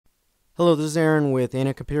Hello, this is Aaron with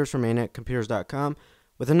Inateck Computers from inateckcomputers.com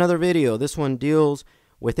with another video. This one deals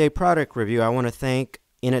with a product review. I want to thank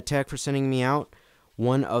Inateck for sending me out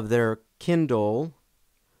one of their Kindle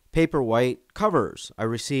Paperwhite covers. I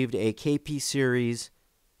received a KP series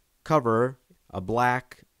cover, a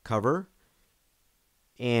black cover,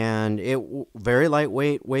 and it very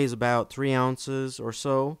lightweight, weighs about 3 ounces or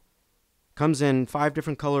so. Comes in 5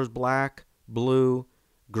 different colors: black, blue,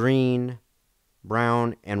 green,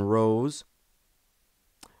 brown, and rose.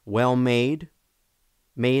 Well made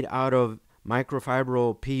out of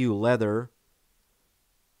microfibril PU leather,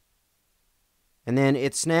 and then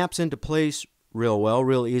it snaps into place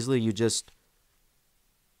real easily. You just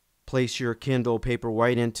place your Kindle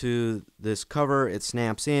Paperwhite into this cover, it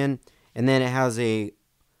snaps in, and then it has a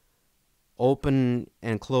open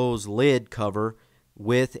and close lid cover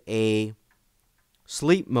with a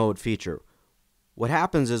sleep mode feature. What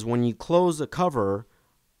happens is when you close the cover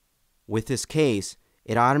with this case,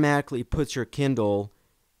 it automatically puts your Kindle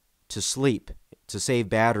to sleep to save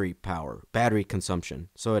battery consumption.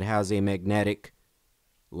 So it has a magnetic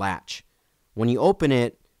latch. When you open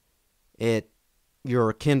it,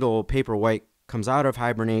 your Kindle Paperwhite comes out of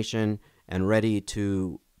hibernation and ready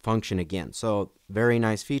to function again. So very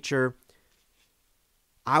nice feature.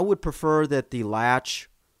 I would prefer that the latch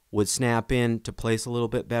would snap into place a little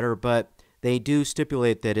bit better, but they do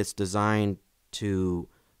stipulate that it's designed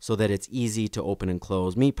so that it's easy to open and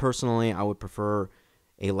close. Me personally, I would prefer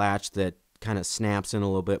a latch that kind of snaps in a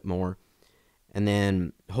little bit more. And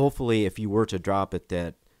then hopefully if you were to drop it,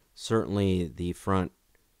 that certainly the front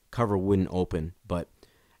cover wouldn't open. But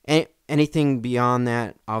anything beyond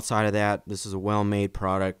that, outside of that, this is a well-made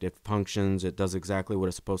product. It functions. It does exactly what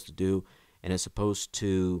it's supposed to do. And it's supposed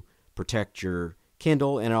to protect your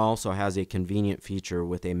Kindle, and it also has a convenient feature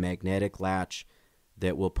with a magnetic latch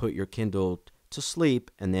that will put your Kindle to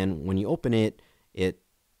sleep, and then when you open it, it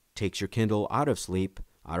takes your Kindle out of sleep,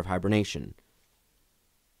 out of hibernation.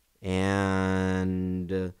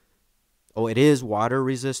 And it is water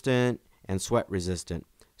resistant and sweat resistant.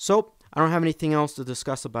 So I don't have anything else to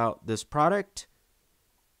discuss about this product.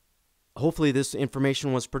 Hopefully this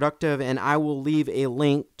information was productive, and I will leave a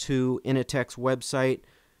link to Inateck's website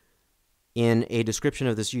in a description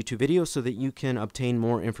of this YouTube video so that you can obtain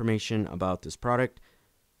more information about this product.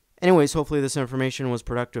 Anyways, hopefully this information was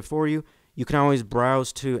productive for you. You can always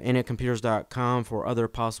browse to inateckcomputers.com for other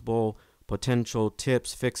possible potential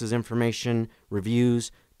tips, fixes, information,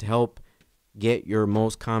 reviews to help get your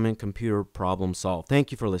most common computer problem solved.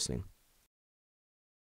 Thank you for listening.